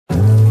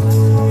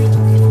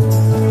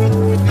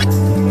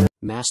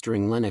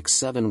Mastering Linux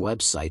 7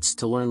 Websites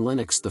to Learn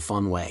Linux the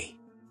Fun Way.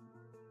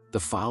 The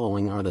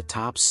following are the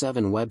top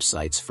 7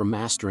 websites for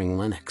mastering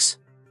Linux.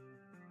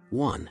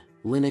 1.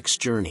 Linux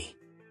Journey.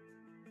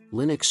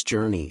 Linux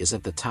Journey is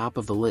at the top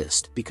of the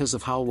list because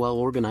of how well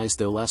organized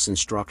their lesson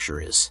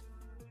structure is.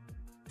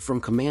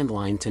 From command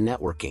line to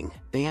networking,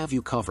 they have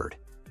you covered.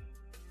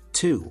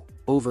 2.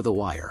 Over the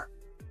Wire.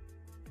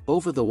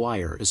 Over the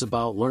Wire is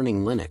about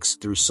learning Linux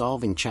through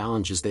solving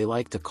challenges they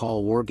like to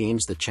call war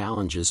games. The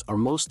challenges are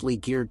mostly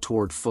geared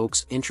toward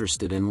folks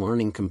interested in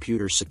learning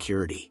computer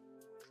security.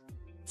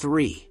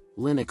 3.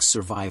 Linux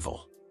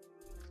Survival.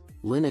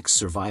 Linux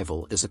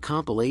Survival is a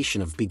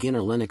compilation of beginner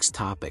Linux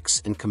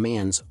topics and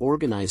commands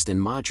organized in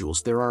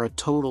modules. There are a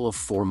total of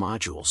 4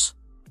 modules.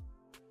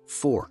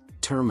 4.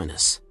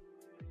 Terminus.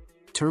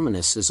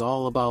 Terminus is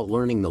all about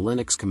learning the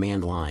Linux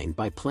command line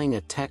by playing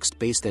a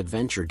text-based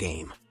adventure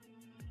game.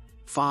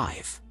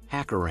 5.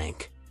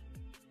 HackerRank.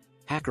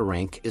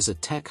 HackerRank is a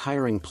tech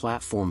hiring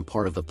platform.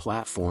 Part of the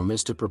platform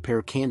is to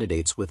prepare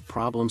candidates with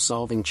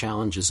problem-solving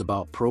challenges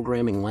about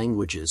programming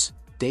languages,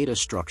 data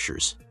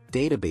structures,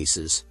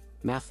 databases,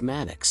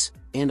 mathematics,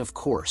 and of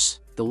course,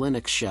 the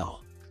Linux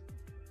shell.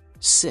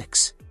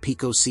 6.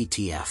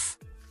 PicoCTF.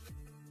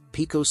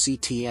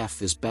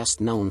 PicoCTF is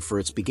best known for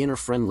its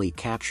beginner-friendly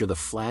Capture the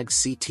Flag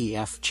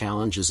CTF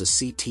challenges. A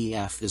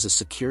CTF is a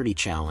security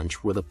challenge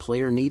where the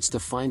player needs to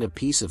find a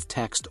piece of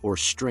text or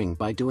string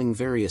by doing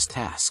various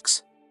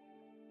tasks.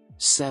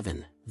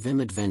 7. Vim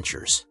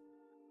Adventures.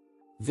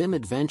 Vim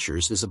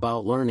Adventures is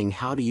about learning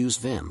how to use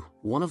Vim,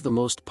 one of the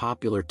most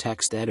popular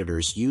text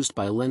editors used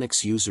by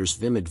Linux users.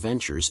 Vim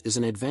Adventures is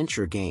an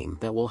adventure game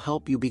that will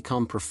help you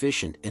become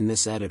proficient in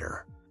this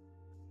editor.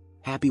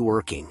 Happy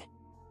working!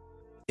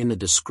 In the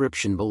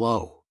description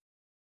below,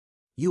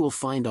 you will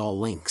find all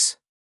links.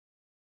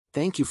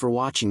 Thank you for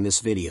watching this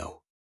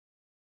video.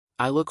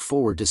 I look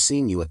forward to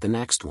seeing you at the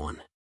next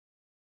one.